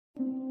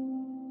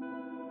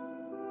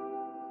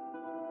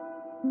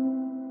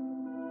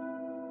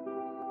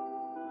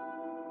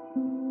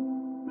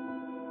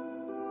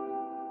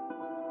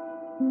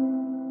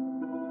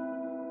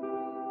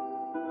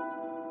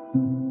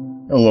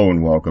Hello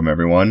and welcome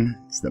everyone,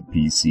 it's the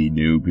PC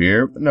Noob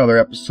here with another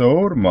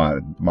episode of my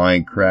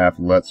Minecraft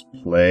Let's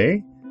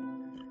Play.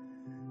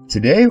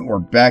 Today we're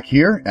back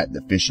here at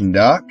the fishing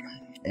dock,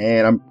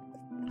 and I'm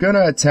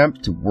gonna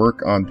attempt to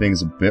work on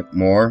things a bit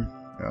more,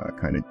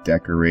 kind of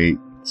decorate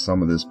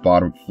some of this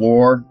bottom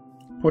floor,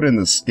 put in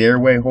the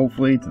stairway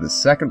hopefully to the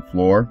second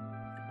floor,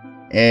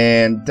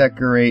 and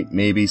decorate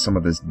maybe some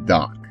of this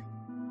dock.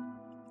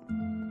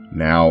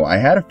 Now, I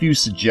had a few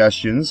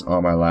suggestions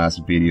on my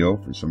last video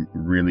for some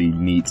really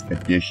neat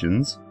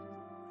additions.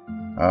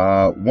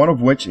 One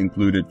of which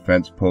included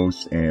fence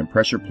posts and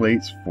pressure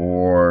plates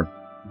for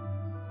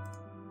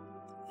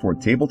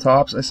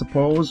tabletops, I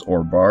suppose,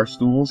 or bar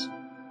stools.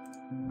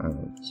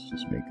 Let's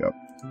just make up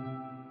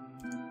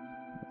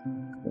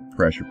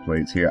pressure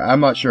plates here.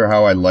 I'm not sure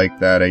how I like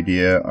that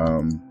idea.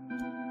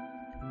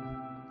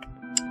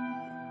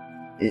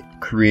 It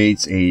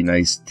creates a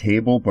nice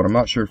table, but I'm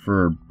not sure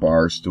for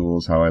bar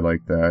stools how I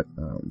like that.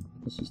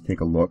 Let's just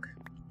take a look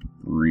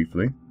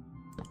briefly.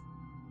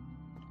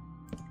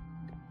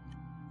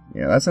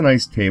 Yeah, that's a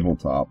nice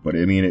tabletop, but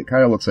I mean, it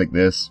kind of looks like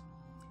this.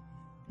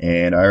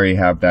 And I already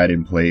have that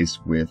in place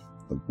with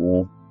the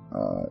wool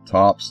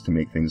tops to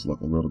make things look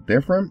a little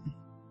different.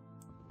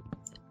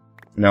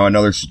 Now,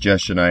 another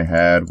suggestion I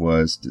had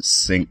was to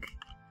sink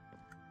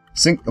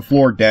the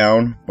floor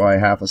down by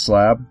half a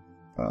slab.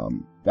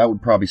 That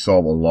would probably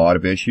solve a lot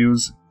of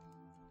issues,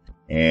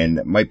 and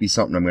it might be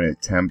something I'm going to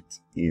attempt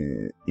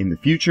in the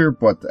future,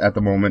 but at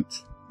the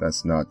moment,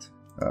 that's not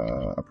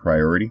a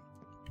priority.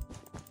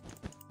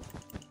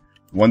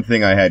 One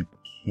thing I had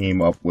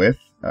came up with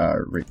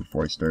right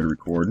before I started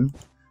recording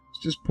was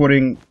just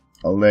putting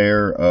a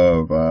layer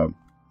of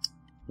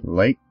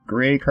light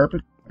gray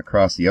carpet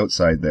across the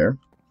outside there,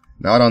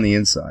 not on the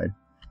inside.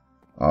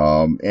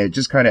 And it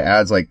just kind of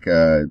adds like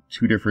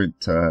two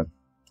different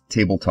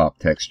tabletop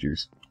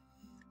textures.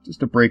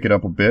 Just to break it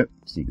up a bit,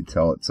 so you can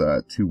tell it's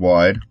too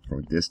wide from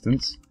a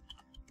distance.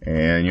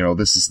 And, you know,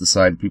 this is the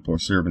side people are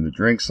serving the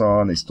drinks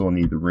on. They still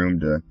need the room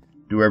to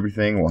do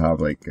everything. We'll have,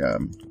 like,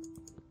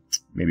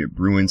 maybe a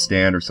brewing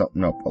stand or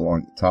something up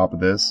along the top of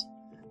this.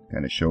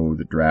 Kind of show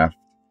the draft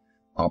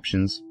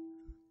options.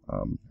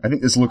 I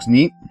think this looks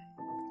neat,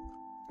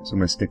 so I'm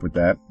going to stick with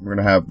that. We're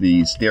going to have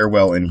the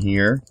stairwell in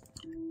here.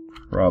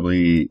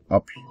 Probably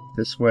up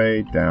this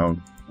way,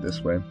 down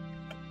this way.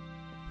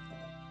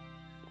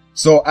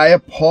 So I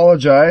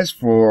apologize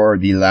for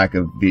the lack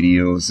of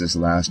videos this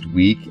last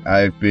week.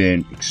 I've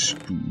been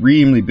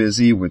extremely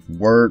busy with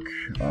work,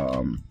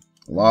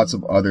 lots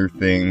of other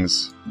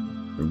things.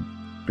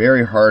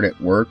 Very hard at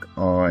work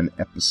on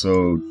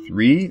episode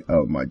 3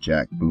 of my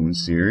Jack Boone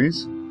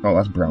series. Oh,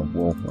 that's brown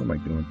wool. What am I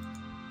doing?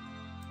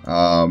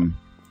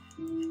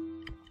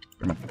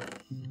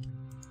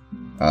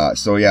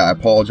 So yeah, I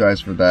apologize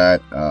for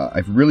that.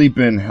 I've really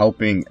been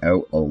helping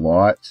out a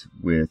lot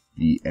with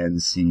the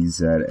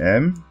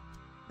NCZN.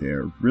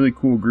 They're a really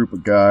cool group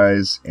of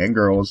guys and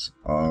girls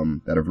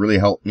that have really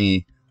helped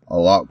me a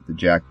lot with the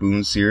Jack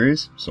Boone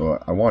series.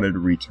 So I wanted to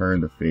return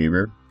the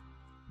favor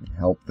and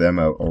help them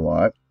out a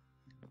lot.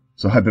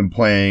 So I've been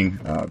playing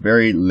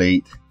very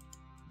late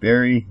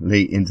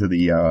into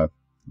the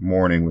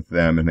morning with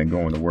them, and then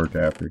going to work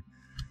after.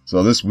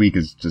 So this week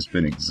has just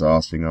been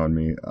exhausting on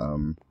me.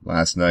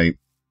 Last night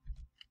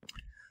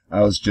I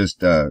was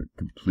just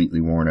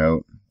completely worn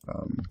out.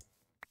 I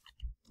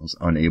was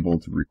unable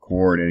to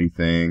record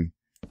anything.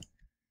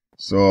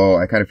 So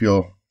I kind of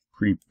feel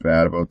pretty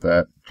bad about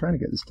that. I'm trying to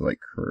get this to like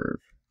curve.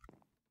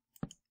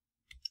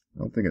 I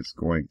don't think it's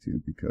going to,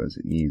 because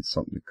it needs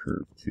something to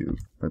curve to.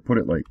 If I put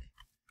it like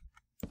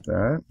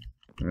that,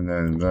 and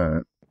then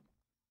that.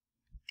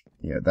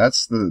 Yeah,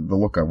 that's the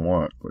look I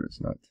want, but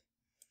it's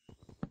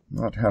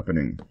not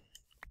happening.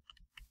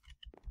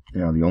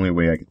 Now the only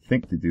way I could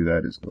think to do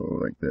that is go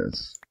like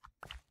this.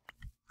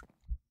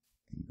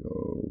 And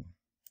go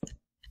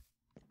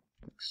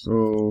like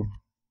so.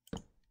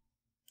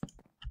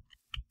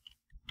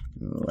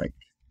 Like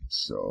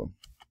so.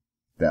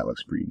 That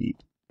looks pretty neat.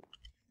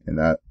 And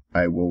that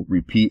I will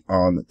repeat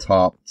on the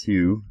top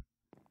too.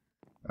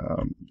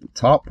 The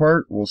top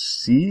part, we'll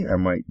see. I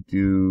might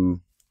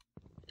do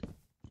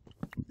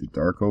the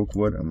dark oak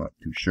wood. I'm not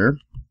too sure.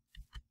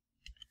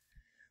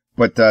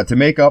 But to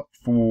make up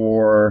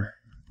for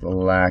the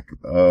lack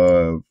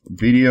of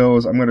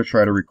videos, I'm going to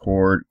try to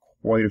record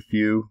quite a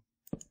few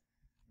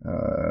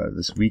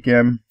this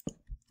weekend.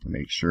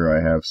 Make sure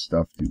I have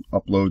stuff to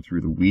upload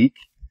through the week.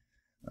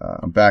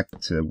 I'm back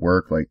to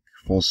work like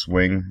full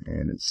swing,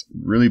 and it's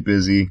really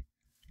busy.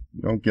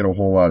 You don't get a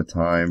whole lot of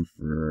time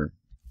for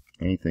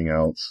anything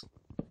else.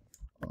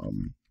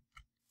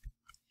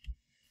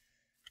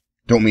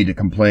 Don't mean to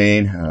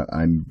complain.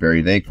 I'm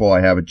very thankful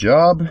I have a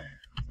job,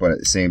 but at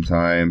the same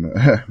time,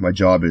 my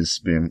job has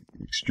been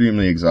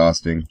extremely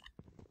exhausting.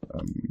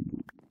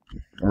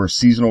 We're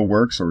seasonal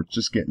work, so we're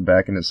just getting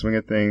back into the swing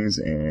of things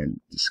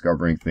and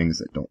discovering things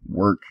that don't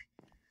work,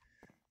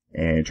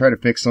 and try to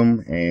fix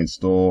them and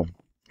still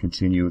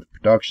continue with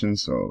production.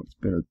 So it's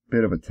been a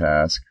bit of a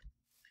task.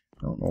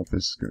 I don't know if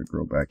this is going to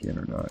grow back in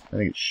or not. I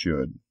think it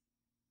should.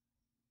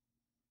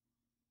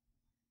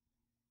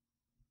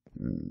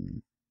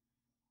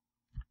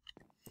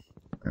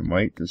 I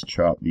might just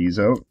chop these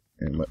out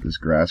and let this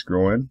grass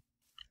grow in.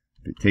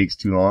 If it takes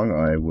too long,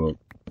 I will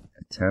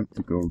attempt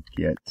to go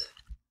get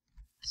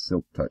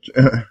Silk Touch.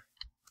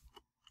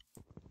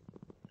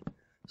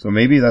 So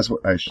maybe that's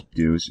what I should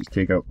do, is just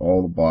take out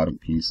all the bottom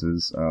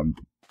pieces.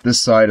 This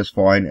side is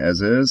fine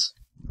as is.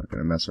 I'm not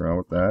going to mess around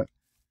with that.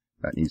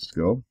 That needs to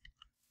go.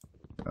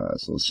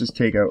 So let's just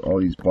take out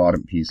all these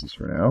bottom pieces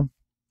for now.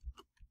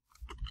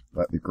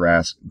 Let the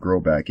grass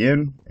grow back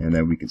in, and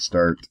then we can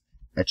start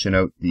etching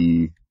out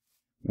the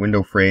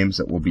window frames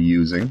that we'll be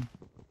using.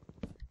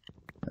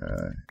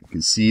 You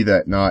can see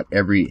that not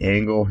every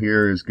angle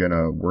here is going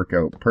to work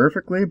out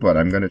perfectly, but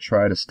I'm going to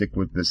try to stick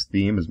with this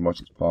theme as much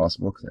as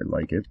possible because I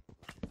like it.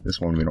 This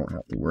one we don't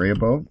have to worry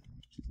about,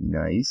 which is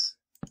nice.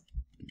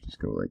 Just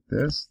go like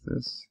this,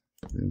 this,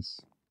 this.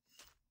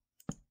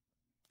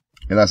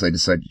 Unless I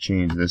decide to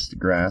change this to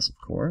grass, of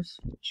course,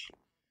 which,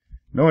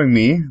 knowing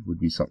me, would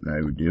be something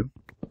I would do.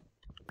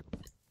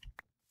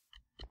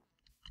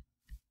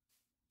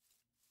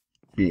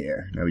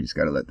 Yeah, now we just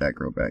got to let that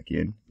grow back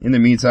in. In the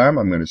meantime,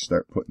 I'm going to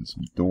start putting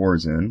some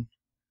doors in.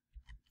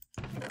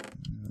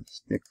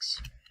 Sticks.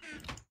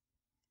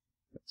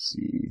 Let's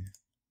see.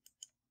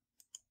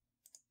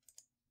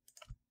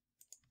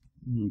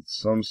 We need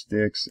some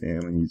sticks,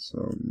 and we need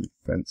some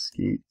fence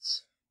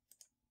gates.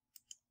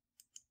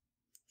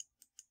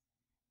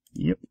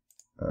 Yep.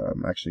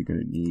 I'm actually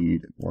going to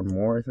need one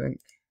more, I think.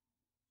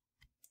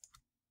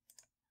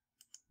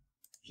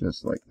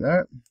 Just like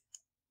that.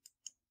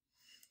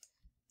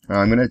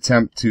 I'm going to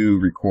attempt to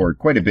record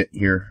quite a bit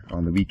here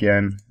on the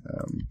weekend.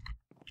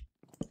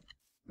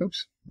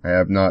 Oops. I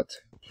have not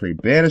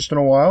played Banished in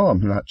a while. I'm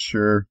not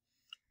sure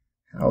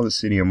how the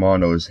City of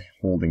Mondo is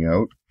holding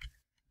out.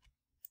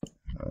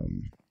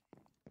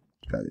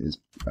 That is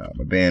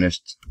a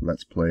Banished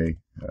Let's Play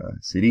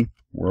city,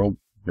 world,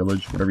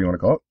 village, whatever you want to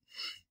call it.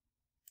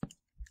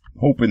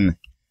 Hoping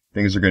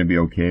things are going to be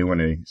okay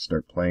when I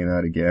start playing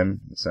that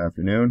again this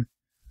afternoon.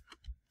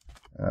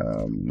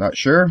 Not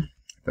sure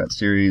if that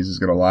series is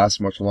going to last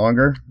much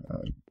longer.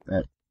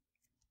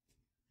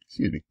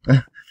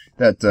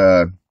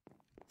 That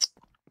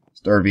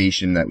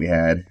starvation that we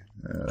had,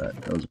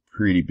 that was a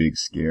pretty big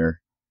scare.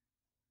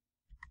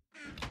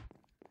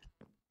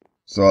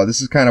 So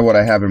this is kind of what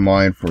I have in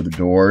mind for the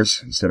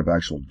doors, instead of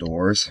actual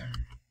doors.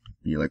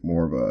 Be like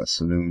more of a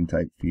saloon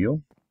type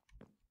feel.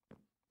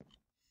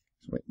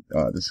 So wait,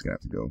 this is going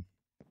to have to go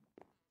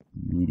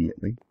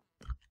immediately.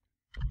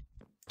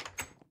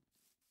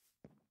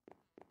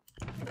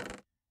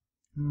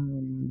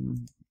 Do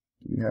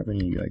we have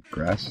any, like,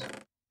 grass?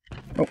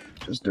 Oh,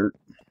 just dirt.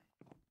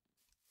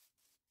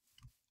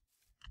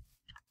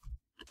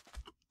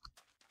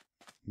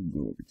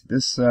 Go over to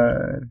this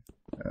side.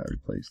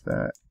 Replace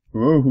that.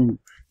 Whoa!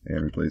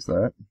 And replace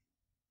that.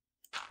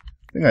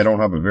 I think I don't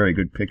have a very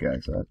good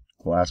pickaxe. That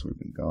glass would have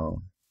been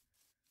gone.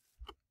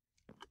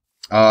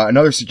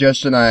 Another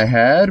suggestion I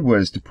had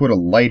was to put a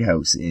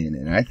lighthouse in,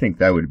 and I think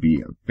that would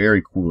be a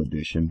very cool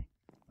addition.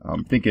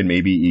 I'm thinking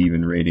maybe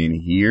even right in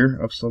here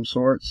of some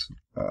sorts.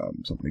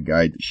 Something to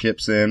guide the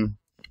ships in,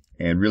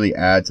 and really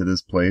add to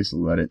this place,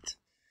 let it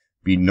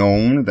be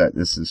known that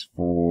this is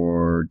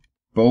for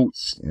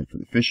boats and for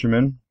the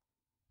fishermen.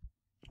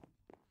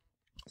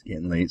 It's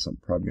getting late, so I'm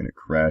probably going to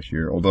crash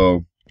here,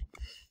 although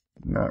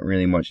not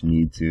really much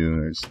need to.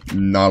 There's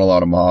not a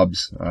lot of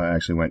mobs. I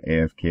actually went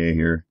AFK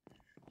here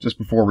just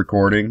before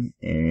recording,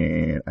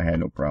 and I had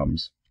no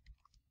problems.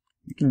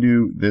 You can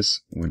do this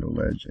window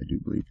ledge, I do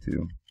believe,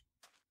 too.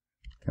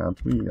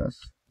 Can't we? Yes.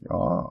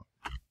 Ah.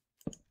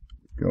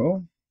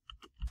 Go.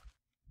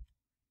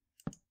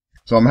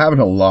 So I'm having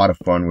a lot of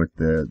fun with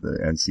the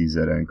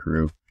NCZN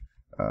crew.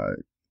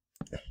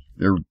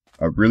 They're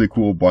a really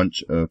cool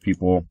bunch of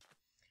people.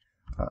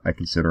 I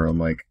consider them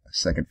like a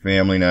second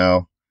family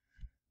now.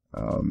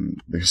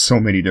 There's so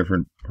many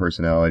different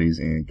personalities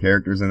and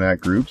characters in that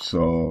group,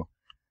 so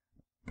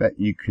bet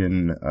you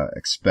can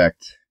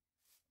expect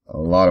a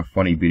lot of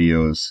funny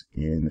videos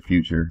in the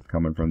future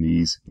coming from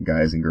these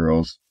guys and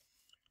girls.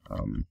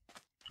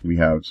 We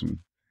have some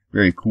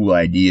very cool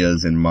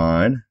ideas in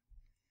mind,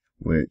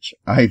 which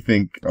I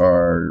think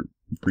are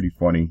pretty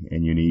funny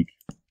and unique.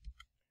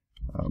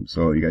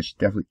 So you guys should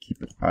definitely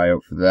keep an eye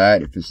out for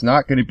that. If it's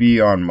not going to be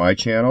on my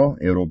channel,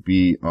 it'll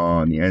be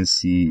on the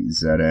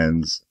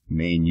NCZN's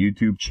main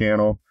YouTube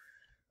channel,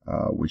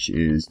 which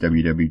is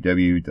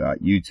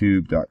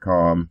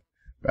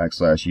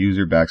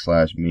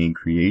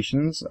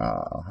www.youtube.com/user/main-creations.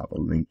 I'll have a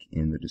link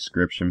in the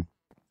description.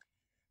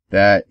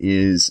 That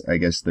is, I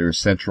guess, their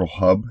central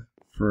hub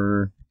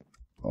for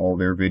all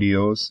their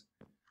videos.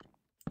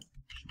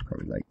 Should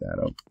probably light that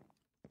up.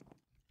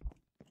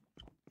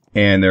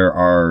 And there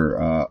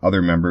are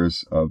other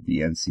members of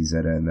the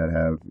NCZN that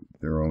have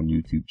their own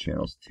YouTube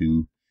channels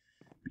too.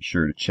 Be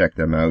sure to check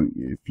them out.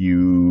 If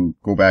you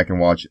go back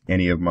and watch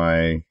any of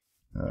my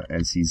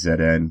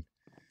NCZN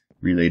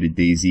related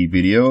DayZ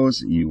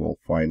videos, you will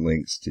find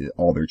links to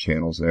all their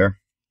channels there.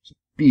 So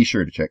be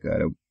sure to check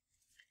that out.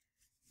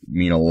 It would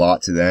mean a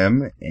lot to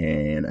them,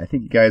 and I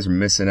think you guys are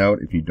missing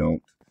out if you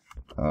don't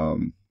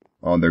on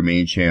their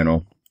main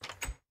channel.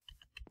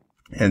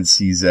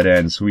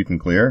 NCZN Sweet and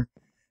Clear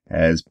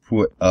has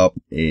put up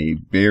a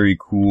very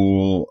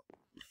cool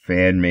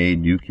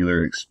fan-made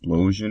nuclear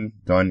explosion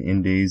done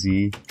in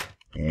DayZ,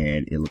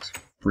 and it looks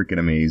freaking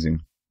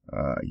amazing.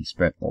 He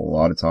spent a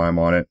lot of time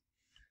on it,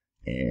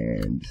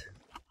 and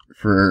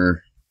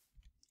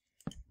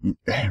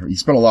he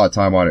spent a lot of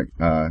time on it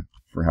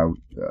for how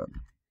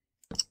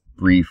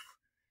brief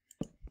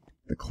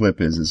the clip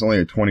is. It's only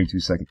a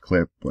 22-second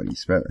clip, but he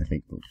spent, I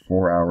think,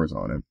 4 hours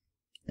on it,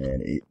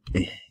 and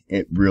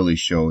it really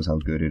shows how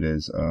good it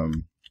is.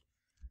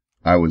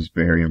 I was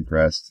very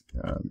impressed.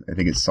 I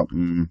think it's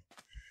something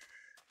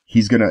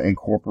he's gonna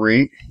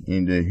incorporate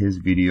into his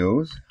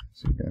videos,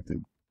 so you're gonna have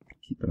to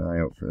keep an eye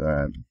out for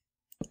that.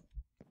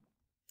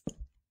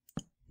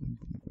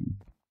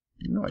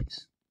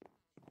 Nice.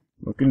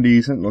 Looking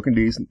decent, looking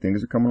decent.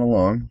 Things are coming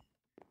along.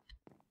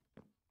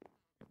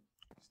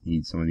 Just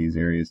need some of these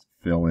areas to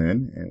fill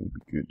in, and we'll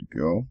be good to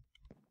go.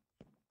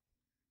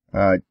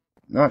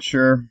 Not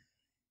sure.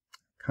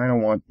 Kind of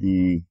want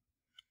the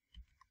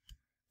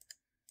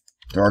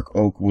dark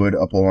oak wood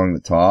up along the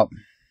top.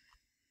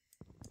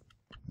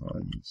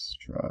 Let's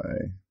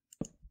try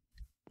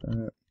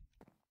that.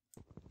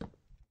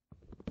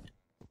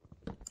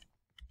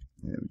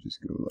 And we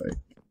just go like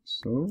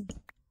so.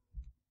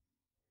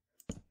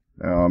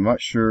 Now I'm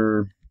not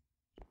sure.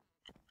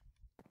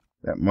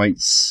 That might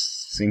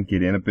sink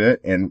it in a bit,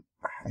 and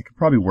I could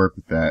probably work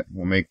with that.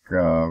 We'll make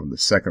the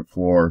second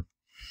floor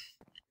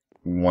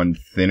one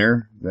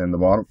thinner than the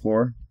bottom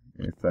floor,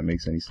 if that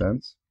makes any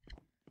sense.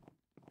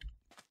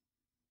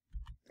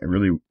 I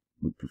really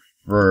would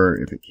prefer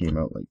if it came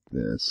out like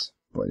this,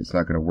 but it's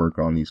not going to work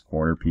on these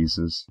corner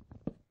pieces.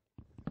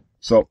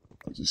 So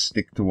I'll just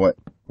stick to what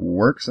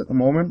works at the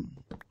moment.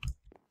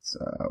 It's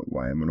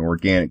why I'm an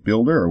organic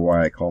builder, or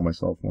why I call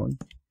myself one.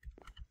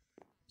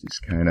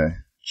 Just kind of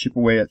chip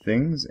away at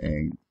things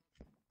and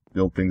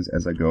build things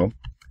as I go.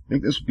 I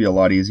think this would be a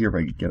lot easier if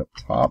I could get up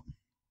top.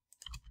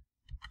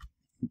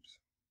 Oops.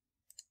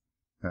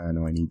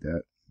 No, I need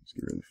that. Let's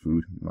get rid of the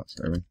food. I'm not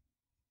starving.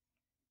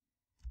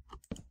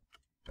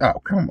 Oh,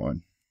 come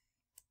on.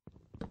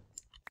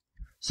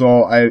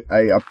 So I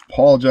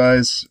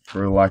apologize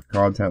for the lack of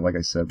content, like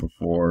I said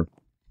before.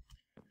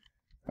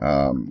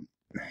 I'm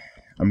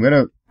going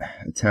to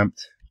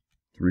attempt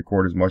to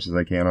record as much as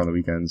I can on the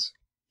weekends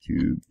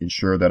to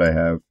ensure that I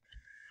have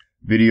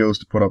videos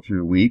to put up through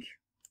the week.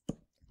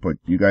 But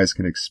you guys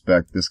can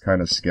expect this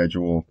kind of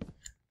schedule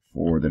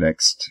for the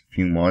next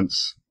few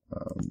months.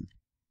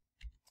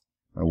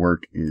 My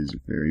work is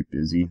very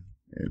busy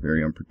and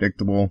very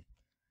unpredictable.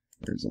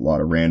 There's a lot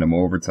of random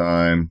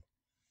overtime,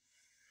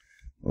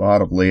 a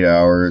lot of late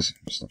hours,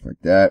 stuff like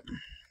that.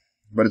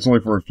 But it's only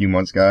for a few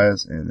months,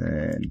 guys, and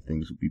then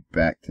things will be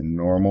back to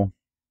normal.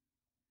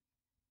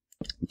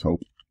 Let's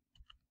hope.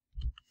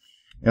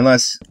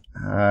 Unless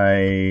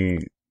I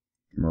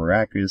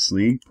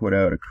miraculously put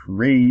out a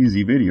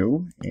crazy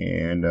video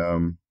and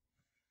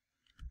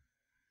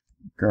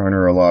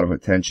garner a lot of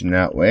attention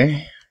that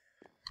way.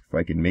 If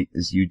I can make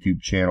this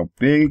YouTube channel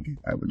big,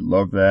 I would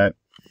love that.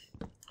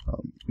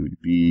 It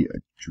would be a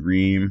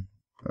dream,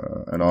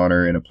 an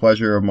honor, and a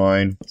pleasure of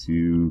mine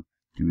to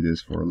do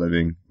this for a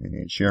living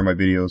and share my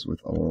videos with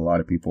a lot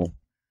of people.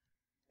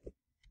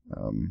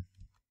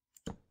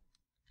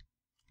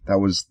 That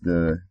was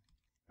the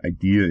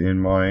idea in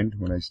mind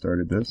when I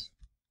started this.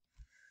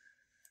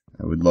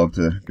 I would love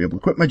to be able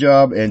to quit my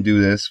job and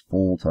do this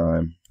full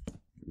time.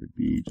 It would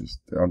be just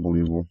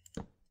unbelievable.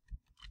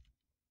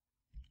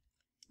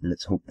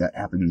 Let's hope that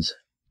happens.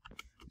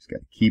 Just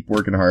gotta keep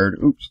working hard.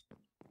 Oops.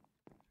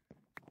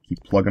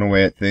 Keep plugging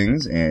away at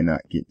things and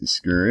not get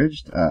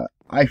discouraged.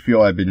 I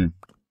feel I've been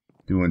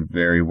doing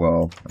very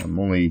well. I've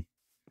only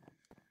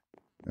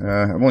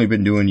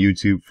been doing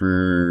YouTube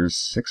for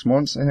 6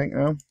 months, I think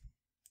now.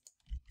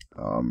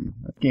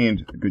 I've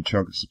gained a good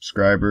chunk of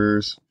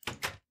subscribers,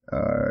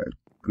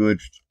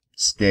 good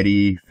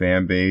steady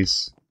fan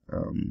base.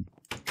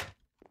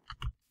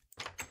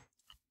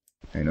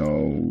 I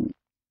know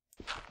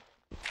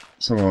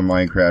some of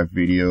my Minecraft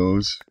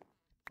videos,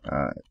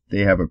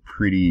 they have a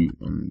pretty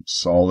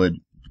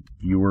solid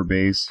viewer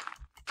base.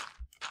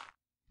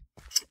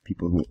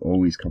 People who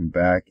always come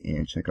back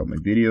and check out my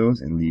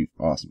videos and leave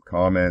awesome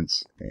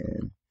comments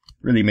and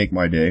really make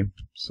my day.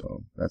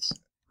 So that's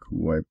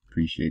cool. I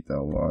appreciate that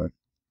a lot.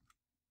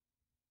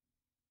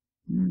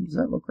 Does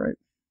that look right?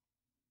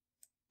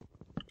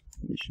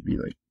 It should be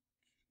like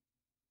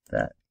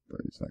that,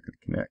 but it's not going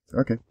to connect.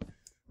 Okay.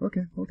 We'll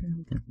go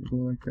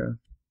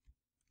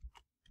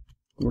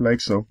like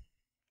so.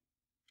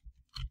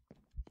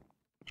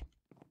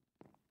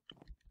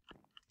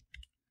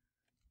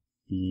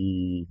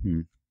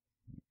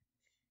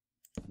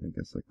 I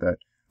guess like that.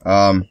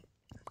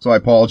 So I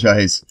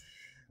apologize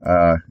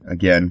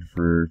again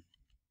for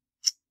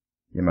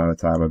the amount of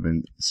time I've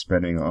been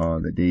spending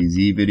on the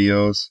DayZ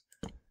videos.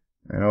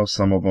 I know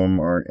some of them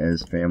aren't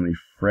as family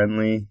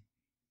friendly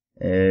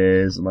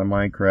as my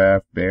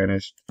Minecraft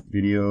Banished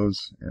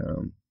videos.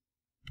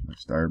 My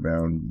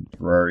Starbound,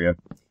 Terraria.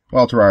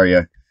 Well,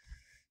 Terraria, a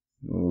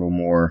little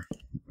more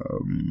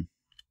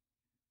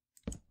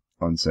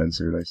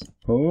uncensored, I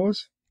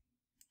suppose.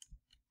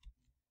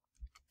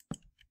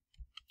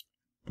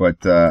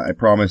 But I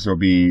promise there'll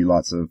be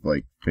lots of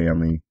like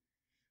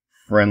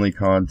family-friendly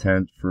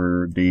content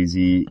for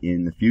DayZ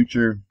in the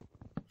future.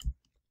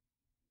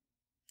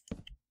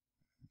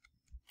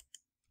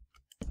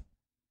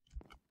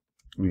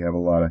 We have a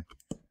lot of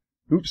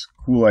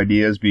cool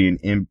ideas being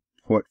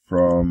input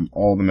from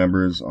all the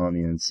members on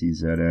the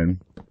NCZN.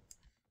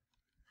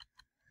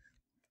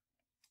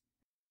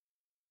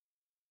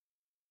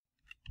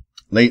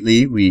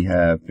 Lately, we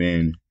have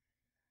been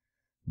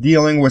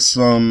dealing with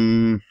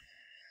some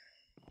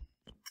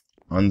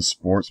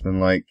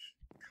unsportsmanlike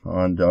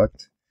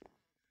conduct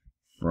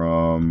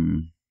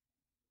from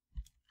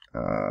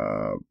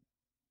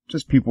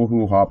just people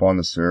who hop on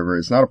the server.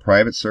 It's not a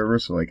private server,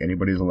 so like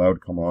anybody's allowed to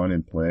come on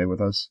and play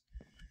with us.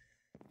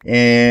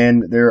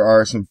 And there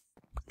are some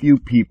few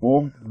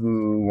people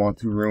who want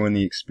to ruin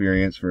the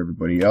experience for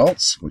everybody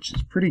else, which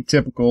is pretty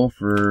typical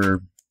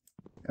for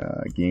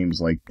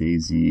games like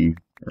DayZ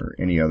or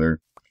any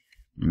other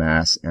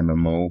mass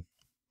MMO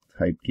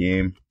type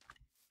game.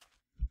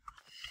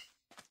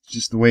 It's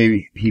just the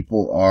way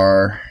people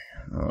are.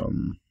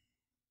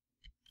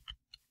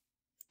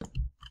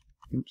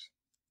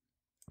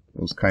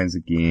 Those kinds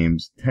of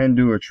games tend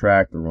to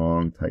attract the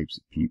wrong types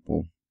of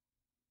people.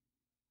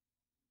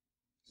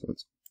 So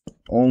it's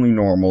only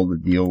normal to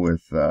deal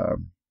with, how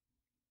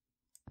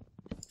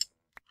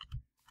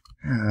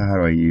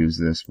do I use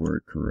this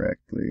word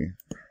correctly?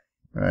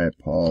 I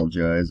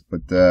apologize,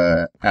 but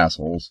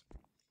assholes.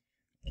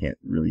 Can't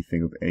really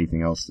think of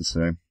anything else to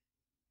say.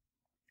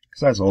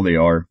 Because that's all they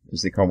are,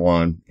 is they come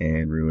on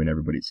and ruin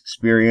everybody's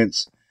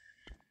experience.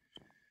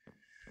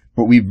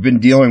 But we've been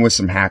dealing with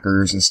some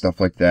hackers and stuff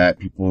like that,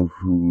 people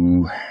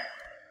who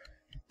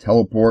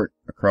teleport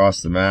across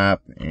the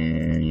map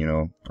and, you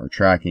know, are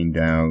tracking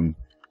down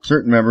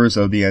certain members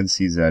of the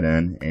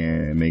NCZN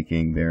and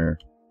making their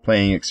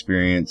playing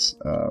experience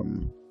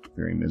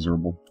very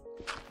miserable.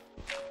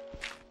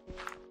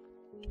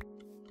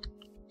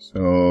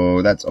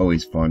 So that's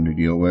always fun to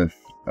deal with.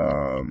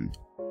 I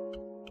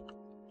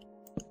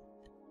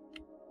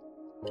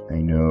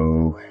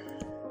know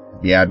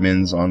the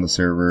admins on the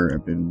server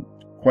have been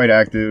quite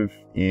active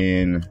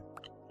in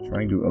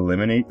trying to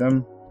eliminate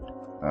them,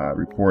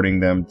 reporting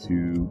them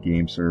to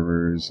game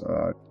servers,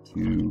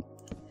 to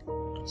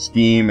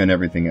Steam and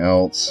everything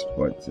else,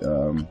 but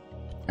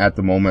at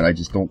the moment I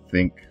just don't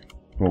think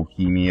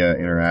Bohemia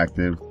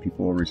Interactive,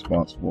 people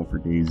responsible for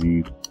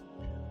DayZ,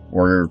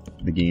 or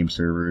the game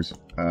servers,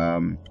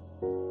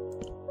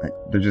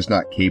 they're just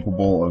not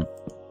capable of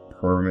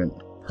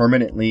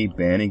permanently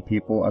banning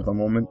people at the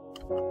moment.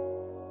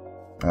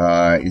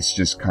 It's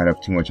just kind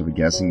of too much of a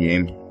guessing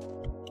game,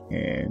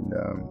 and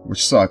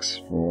which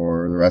sucks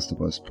for the rest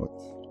of us, but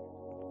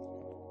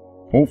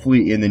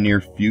hopefully in the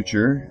near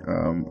future,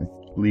 I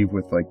believe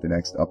with like the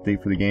next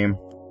update for the game,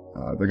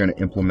 they're going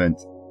to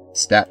implement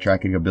stat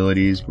tracking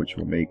abilities, which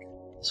will make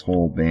this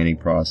whole banning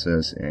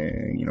process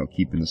and, you know,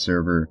 keeping the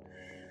server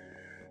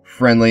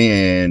friendly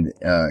and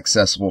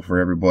accessible for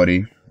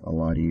everybody a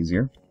lot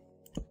easier.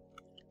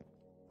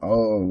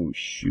 Oh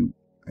shoot,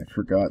 I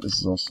forgot this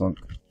is all sunk.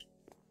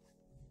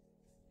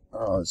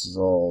 Oh, this is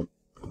all...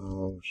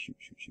 Oh, shoot.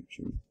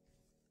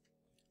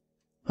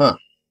 Huh.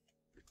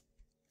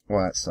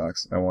 Well, that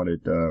sucks. I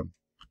wanted,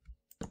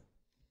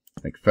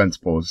 like, fence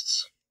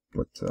posts,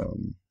 but,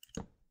 I'm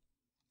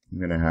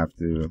gonna have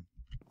to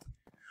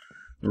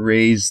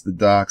raise the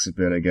docks a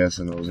bit, I guess,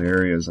 in those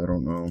areas. I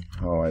don't know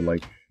how I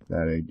like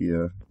that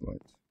idea, but...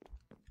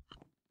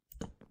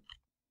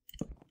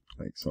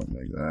 like, something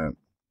like that.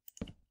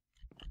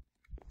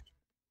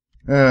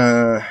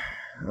 I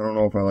don't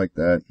know if I like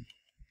that.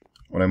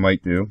 What I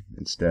might do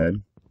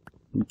instead,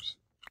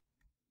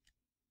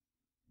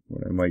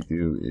 what I might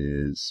do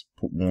is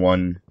put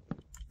one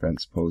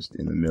fence post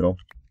in the middle.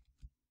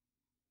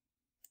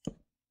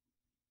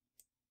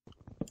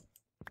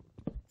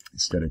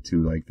 Instead of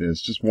two like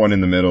this, just one in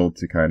the middle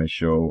to kind of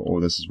show, oh,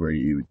 this is where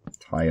you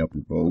tie up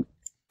your boat.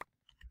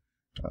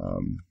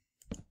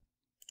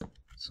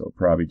 So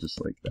probably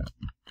just like that.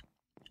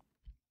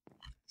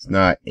 It's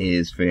not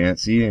as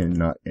fancy and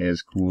not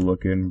as cool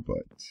looking,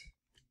 but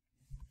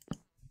I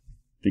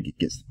think it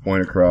gets the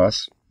point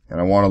across, and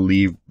I want to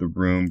leave the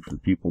room for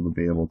people to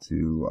be able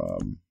to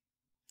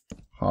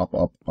hop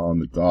up on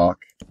the dock,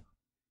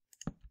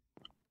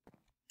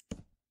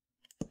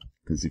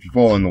 because if you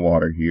fall in the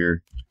water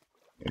here,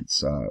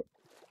 it's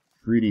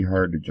pretty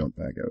hard to jump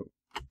back out.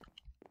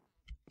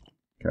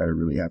 Kind of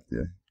really have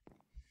to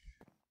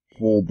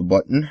hold the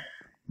button.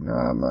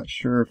 I'm not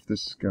sure if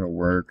this is going to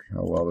work,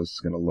 how well this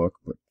is going to look,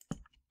 but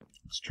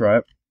let's try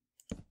it.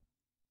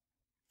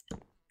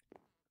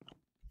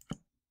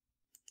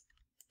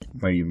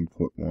 Might even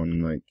put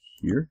one like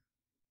here.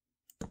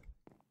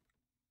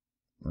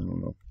 I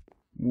don't know.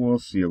 We'll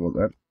see about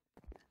that.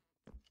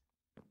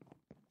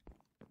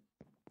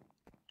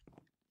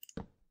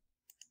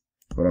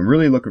 But I'm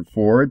really looking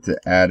forward to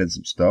adding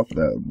some stuff.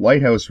 The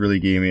lighthouse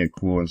really gave me a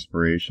cool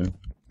inspiration.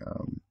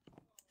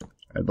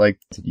 I'd like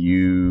to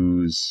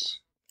use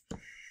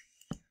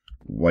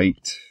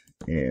white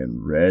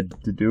and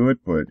red to do it,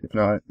 but if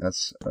not,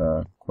 that's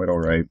quite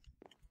alright.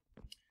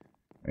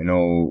 I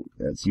know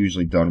that's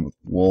usually done with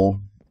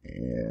wool,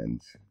 and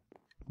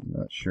I'm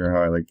not sure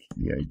how I like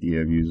the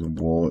idea of using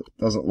wool. It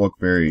doesn't look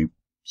very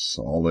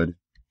solid.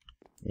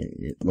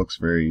 It looks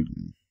very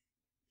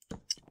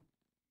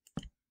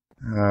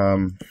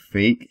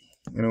fake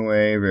in a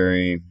way,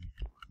 very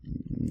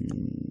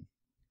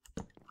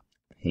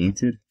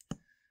painted.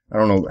 I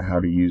don't know how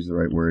to use the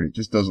right word. It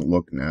just doesn't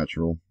look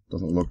natural. It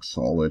doesn't look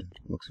solid.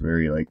 It looks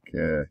very like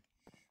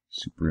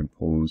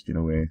superimposed in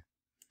a way,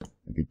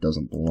 like it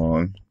doesn't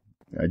belong.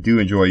 I do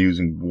enjoy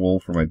using wool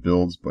for my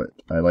builds, but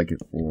I like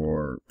it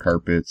for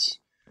carpets,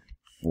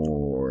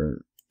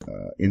 for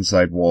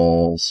inside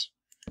walls,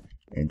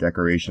 and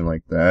decoration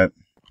like that,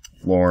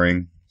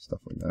 flooring, stuff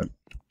like that.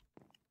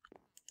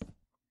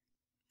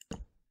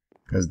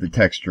 Because the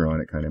texture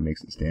on it kind of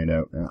makes it stand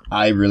out. Now,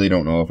 I really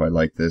don't know if I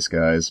like this,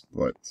 guys,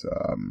 but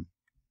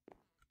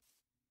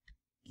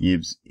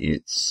gives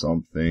it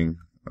something.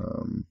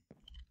 I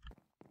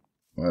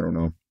don't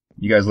know.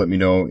 You guys let me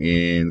know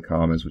in the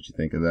comments what you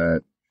think of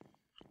that.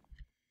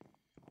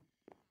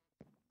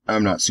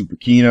 I'm not super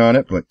keen on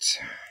it, but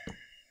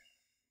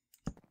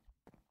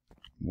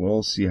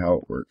we'll see how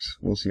it works.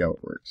 We'll see how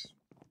it works.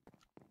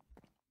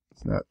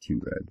 It's not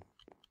too bad.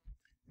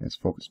 Let's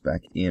focus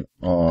back in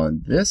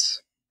on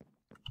this.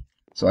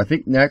 So I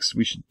think next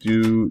we should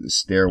do the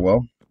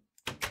stairwell.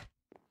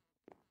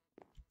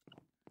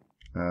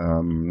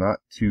 I'm not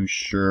too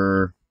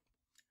sure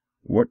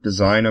what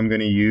design I'm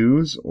going to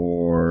use,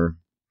 or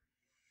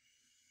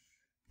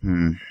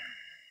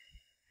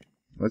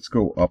let's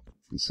go up to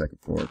the second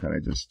floor, kind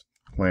of just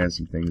plan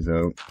some things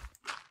out.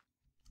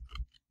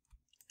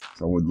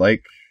 So I would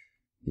like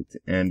it to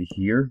end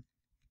here,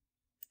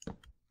 if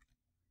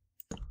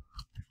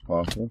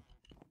possible.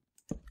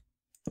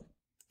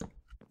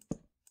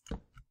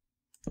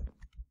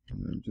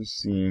 And I'm just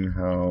seeing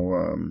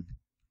how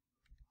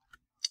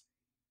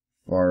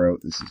far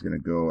out this is going to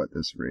go at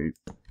this rate.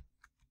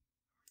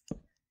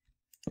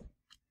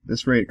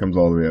 This rate comes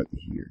all the way out to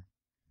here.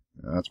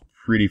 Now, that's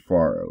pretty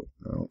far out.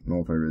 I don't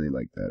know if I really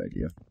like that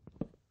idea.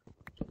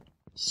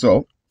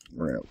 So,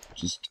 we're going to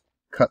just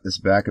cut this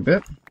back a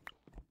bit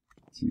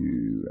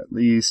to at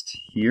least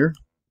here.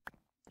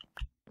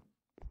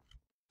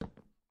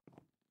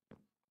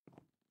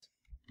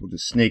 We'll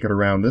just snake it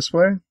around this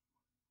way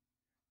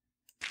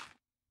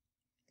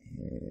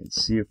and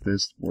see if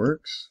this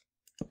works.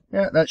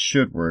 Yeah, that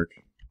should work.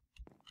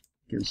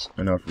 Gives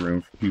enough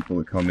room for people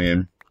to come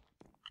in.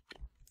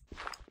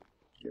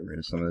 Get rid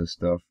of some of this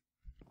stuff.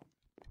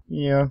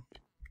 Yeah.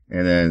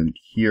 And then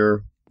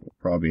here, we'll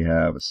probably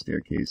have a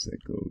staircase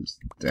that goes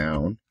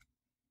down.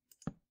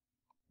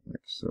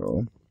 Like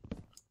so.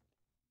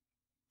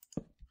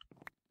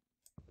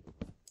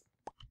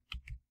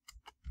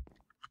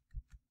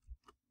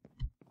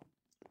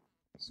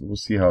 So we'll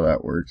see how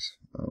that works.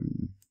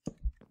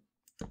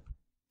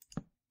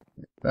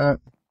 Like that.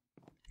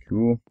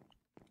 Cool.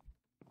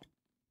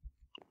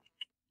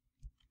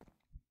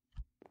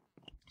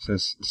 So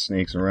this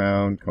snakes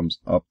around, comes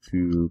up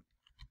to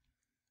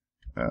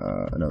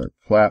another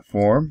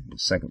platform, the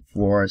second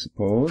floor, I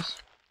suppose.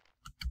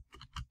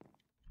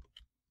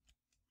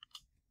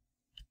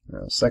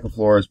 Second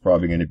floor is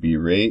probably going to be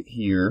right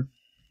here.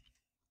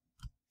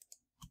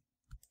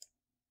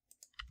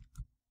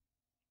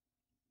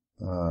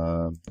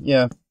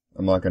 Yeah,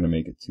 I'm not going to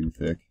make it too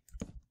thick.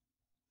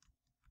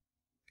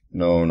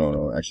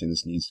 No. Actually,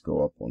 this needs to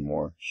go up one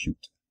more.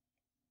 Shoot.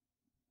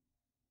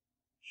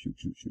 Shoot.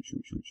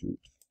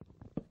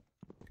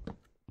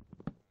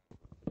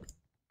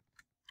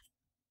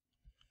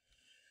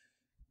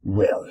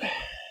 Well,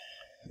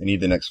 I need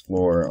the next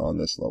floor on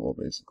this level,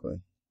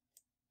 basically.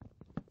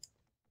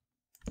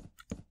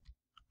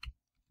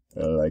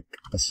 Like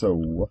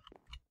so.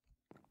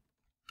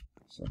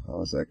 So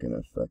how is that going to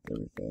affect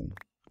everything?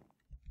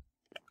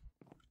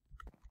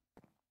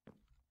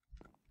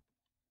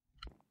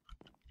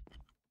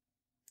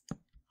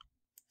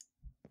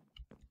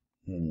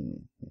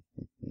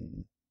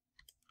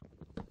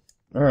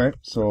 Alright,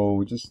 so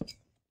we just,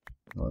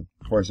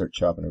 before I start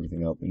chopping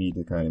everything up, we need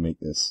to kind of make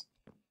this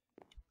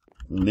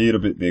a little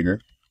bit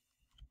bigger.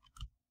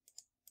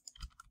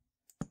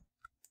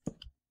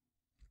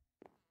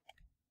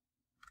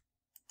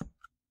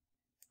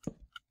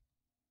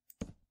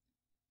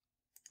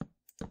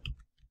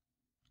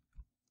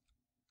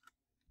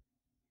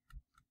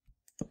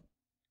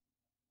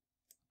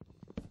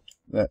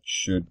 That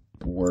should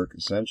work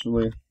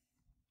essentially.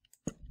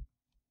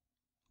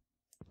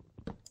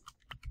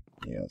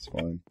 Yeah, that's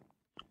fine.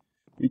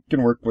 We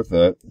can work with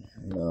that.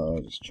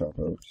 I'll just chop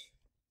out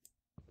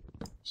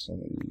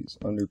some of these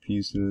under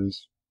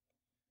pieces.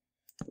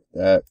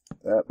 Put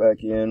that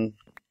back in.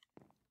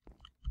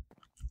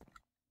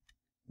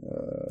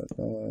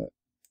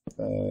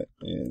 That,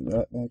 and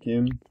that back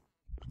in.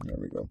 There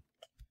we go.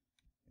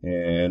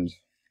 And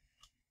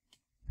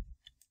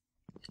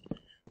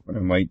what I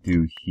might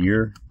do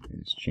here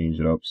is change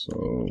it up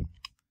so.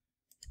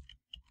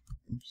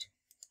 Oops.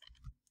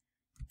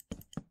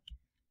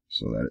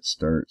 so that it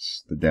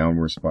starts, the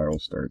downward spiral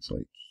starts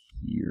like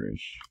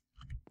here-ish.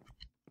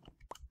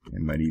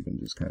 It might even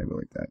just kind of go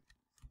like that.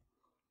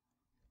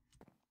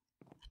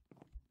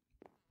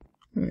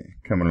 Okay,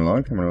 coming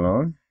along, coming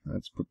along.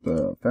 Let's put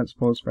the fence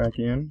post back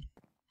in.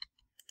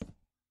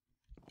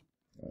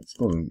 It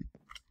still doesn't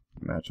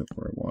match up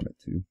where I want it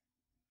to. It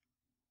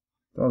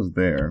does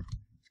there.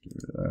 Let's get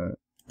rid of that.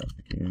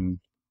 Back in.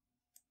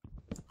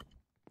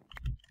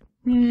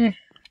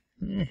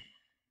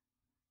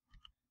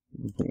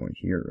 We'll put one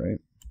here,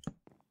 right?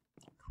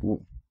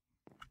 Cool.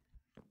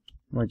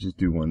 Might just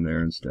do one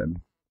there instead.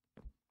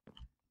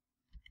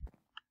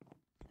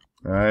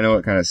 I know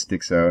it kind of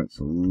sticks out. It's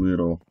a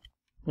little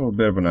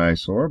bit of an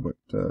eyesore, but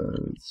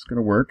it's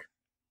gonna work.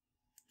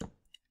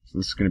 So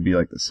this is gonna be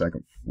like the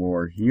second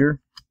floor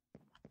here.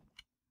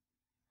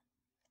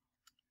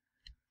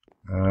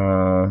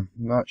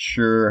 Not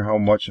sure how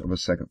much of a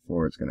second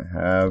floor it's gonna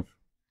have.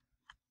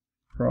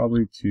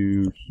 Probably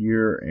to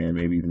here and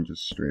maybe even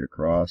just straight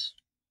across.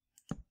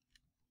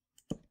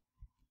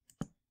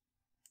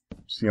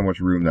 See how much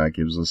room that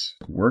gives us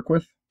to work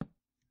with.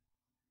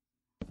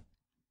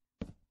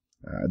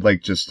 I'd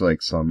like just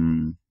like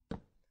some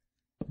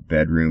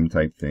bedroom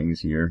type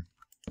things here.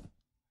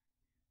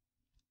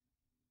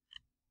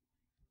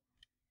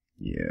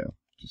 Yeah,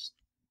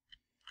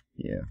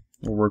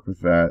 we'll work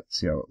with that,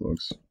 see how it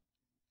looks.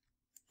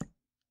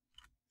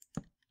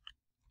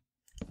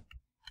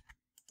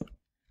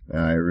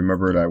 I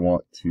remembered I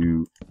want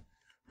to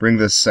bring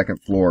this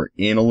second floor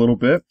in a little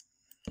bit,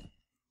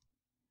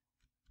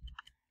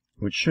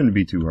 which shouldn't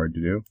be too hard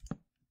to do,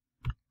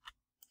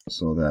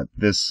 so that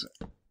this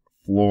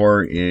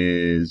floor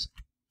is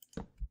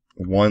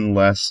one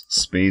less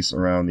space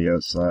around the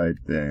outside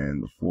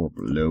than the floor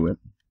below it.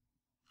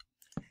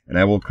 And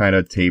I will kind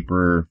of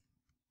taper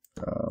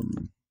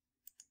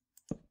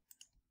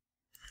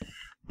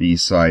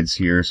these sides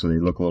here so they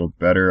look a little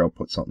better. I'll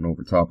put something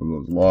over top of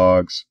those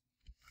logs.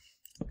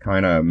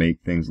 Kind of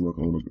make things look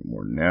a little bit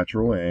more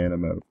natural. And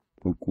I'm out of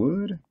oak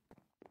wood.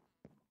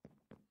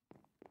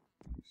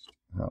 Just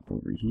hop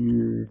over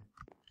here.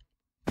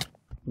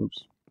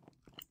 Oops.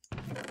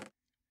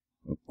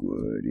 Oak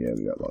wood. Yeah,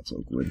 we got lots of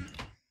oak wood.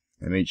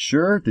 I made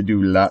sure to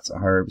do lots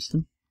of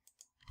harvesting.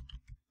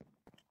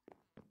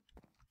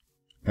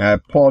 I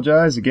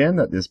apologize again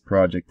that this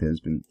project has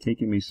been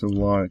taking me so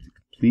long to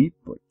complete,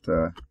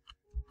 but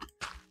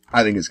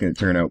I think it's going to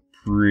turn out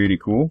pretty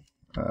cool.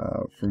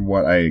 From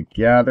what I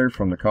gather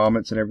from the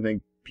comments and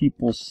everything,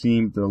 people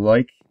seem to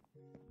like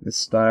this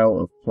style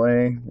of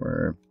play,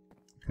 where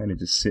I kind of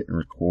just sit and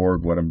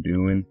record what I'm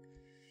doing,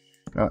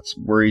 not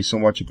worry so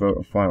much about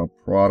a final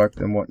product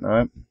and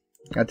whatnot.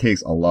 That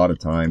takes a lot of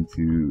time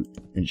to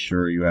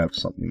ensure you have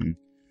something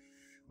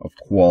of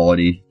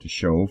quality to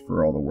show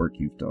for all the work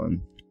you've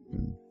done. It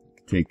can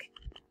take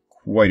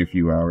quite a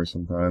few hours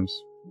sometimes.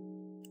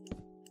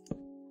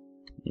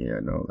 Yeah,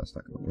 no, that's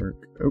not going to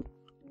work. Oh.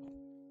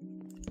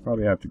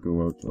 Probably have to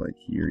go out to like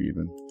here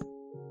even.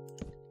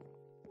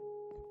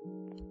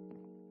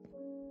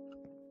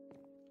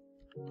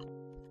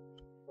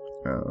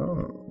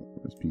 Oh,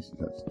 this piece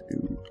has to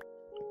do.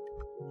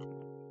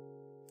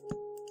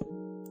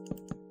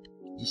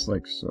 Just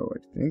like so, I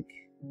think.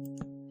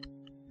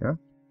 Yeah?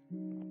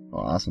 Oh,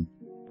 awesome.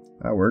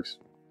 That works.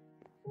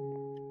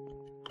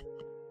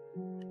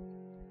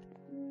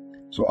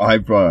 So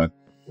I've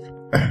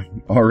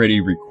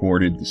already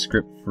recorded the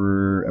script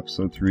for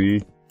episode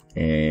 3,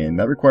 and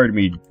that required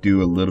me to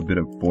do a little bit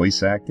of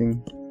voice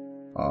acting.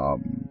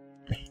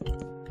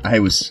 I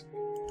was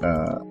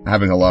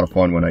having a lot of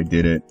fun when I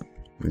did it.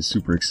 It was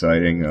super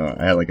exciting.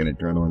 I had like an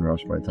adrenaline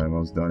rush by the time I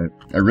was done it.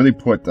 I really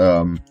put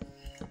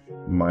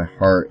my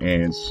heart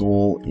and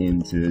soul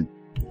into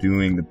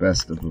doing the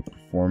best of the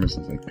performance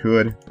as I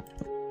could.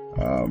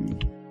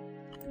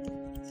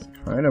 It's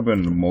kind of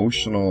an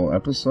emotional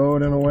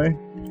episode in a way,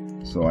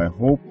 so I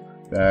hope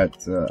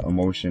that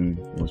emotion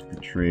was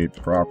portrayed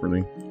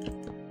properly.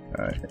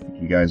 I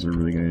think you guys are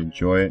really going to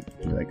enjoy it.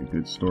 If you like a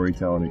good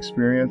storytelling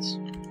experience.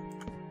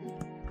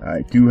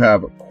 I do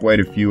have quite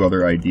a few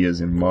other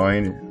ideas in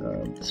mind,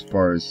 as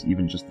far as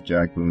even just the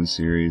Jack Boone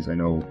series. I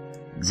know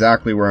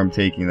exactly where I'm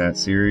taking that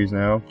series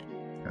now.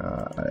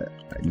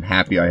 I'm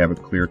happy I have a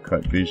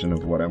clear-cut vision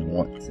of what I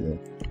want to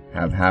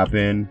have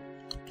happen,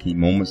 key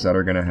moments that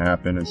are going to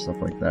happen, and stuff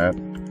like that.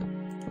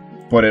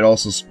 But it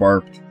also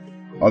sparked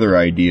other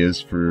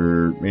ideas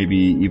for maybe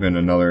even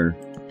another,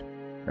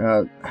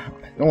 I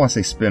don't want to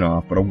say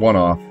spin-off, but a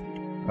one-off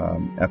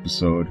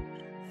episode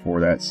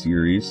for that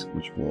series,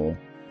 which will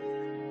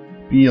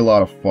be a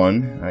lot of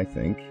fun, I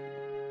think.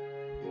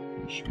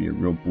 It should be a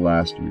real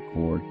blast to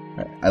record.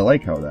 I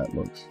like how that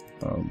looks.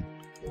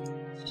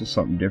 It's just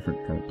something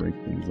different, kind of break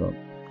things up.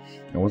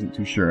 I wasn't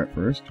too sure at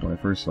first when I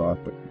first saw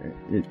it, but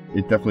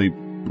it definitely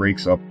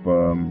breaks up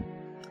the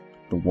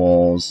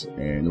walls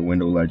and the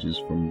window ledges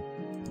from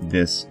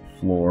this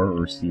floor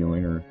or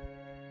ceiling, or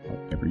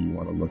however you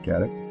want to look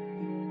at it.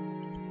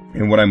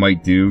 And what I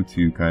might do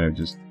to kind of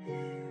just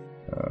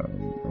I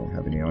don't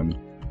have any on,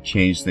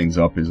 change things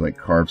up, is like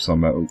carve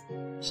some out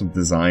some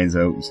designs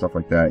out and stuff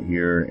like that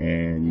here,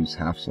 and use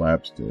half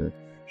slabs to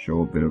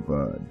show a bit of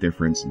a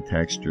difference in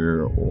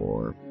texture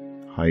or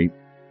height.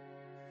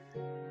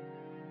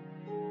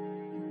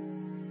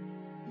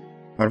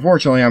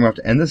 Unfortunately, I'm going to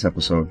have to end this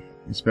episode.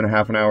 It's been a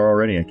half an hour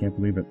already. I can't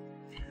believe it.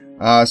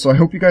 So I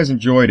hope you guys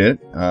enjoyed it.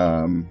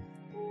 I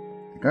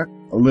got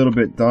a little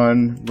bit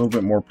done, a little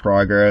bit more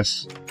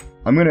progress.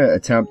 I'm going to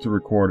attempt to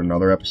record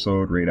another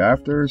episode right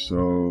after, so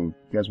you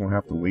guys won't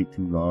have to wait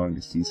too long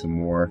to see some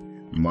more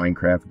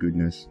Minecraft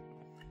goodness.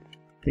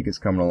 I think it's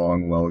coming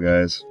along well,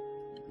 guys.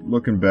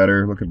 Looking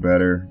better, looking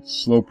better.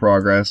 Slow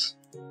progress,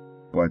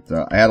 but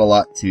I had a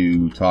lot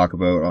to talk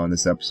about on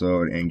this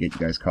episode and get you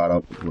guys caught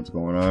up with what's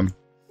going on.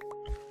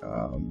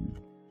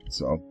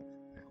 So,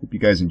 hope you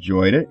guys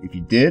enjoyed it. If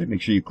you did, make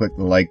sure you click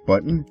the like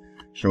button.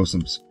 Show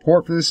some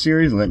support for this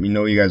series and let me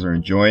know you guys are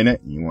enjoying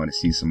it and you want to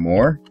see some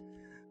more.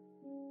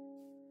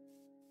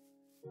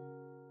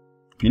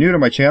 If you're new to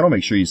my channel,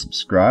 make sure you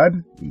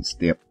subscribe and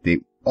stay up to date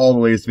with all the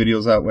latest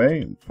videos that way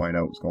and find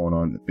out what's going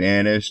on in the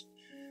Banished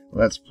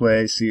Let's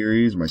Play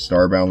series, my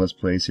Starbound Let's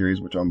Play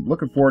series, which I'm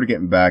looking forward to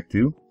getting back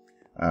to.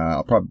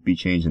 I'll probably be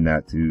changing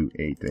that to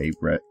a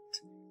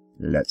direct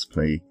Let's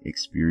Play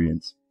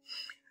experience.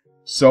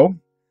 So,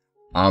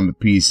 I'm the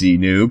PC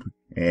Noob,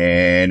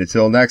 and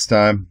until next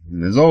time,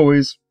 as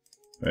always,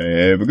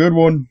 have a good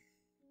one.